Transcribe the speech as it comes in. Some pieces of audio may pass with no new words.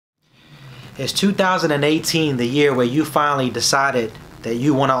Is 2018 the year where you finally decided that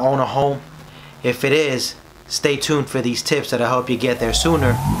you want to own a home? If it is, stay tuned for these tips that'll help you get there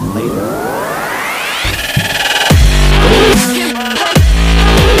sooner than later.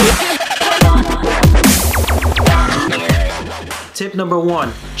 Tip number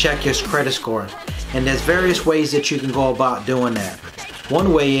 1, check your credit score. And there's various ways that you can go about doing that.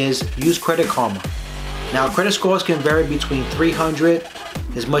 One way is use Credit Karma. Now credit scores can vary between 300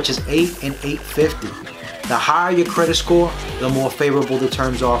 as much as 8 and 850. The higher your credit score, the more favorable the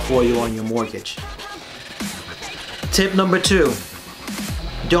terms are for you on your mortgage. Tip number 2,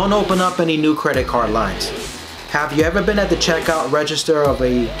 don't open up any new credit card lines. Have you ever been at the checkout register of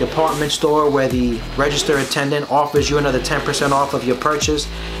a department store where the register attendant offers you another 10% off of your purchase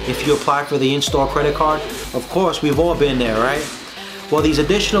if you apply for the in-store credit card? Of course, we've all been there, right? Well, these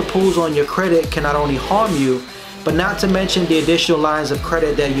additional pulls on your credit can not only harm you, but not to mention the additional lines of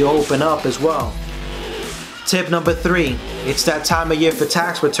credit that you open up as well. Tip number 3, it's that time of year for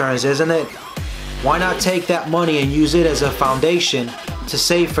tax returns, isn't it? Why not take that money and use it as a foundation to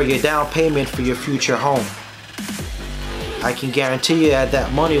save for your down payment for your future home? I can guarantee you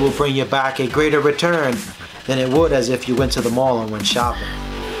that money will bring you back a greater return than it would as if you went to the mall and went shopping.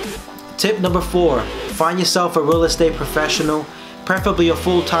 Tip number 4, find yourself a real estate professional, preferably a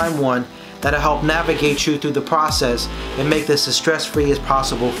full-time one, that'll help navigate you through the process and make this as stress-free as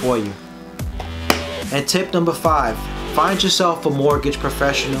possible for you. And tip number 5, find yourself a mortgage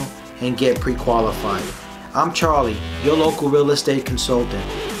professional and get pre-qualified. I'm Charlie, your local real estate consultant.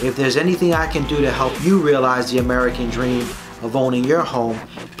 If there's anything I can do to help you realize the American dream of owning your home,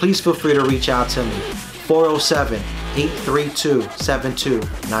 please feel free to reach out to me.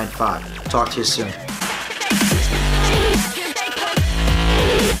 407-832-7295. Talk to you soon.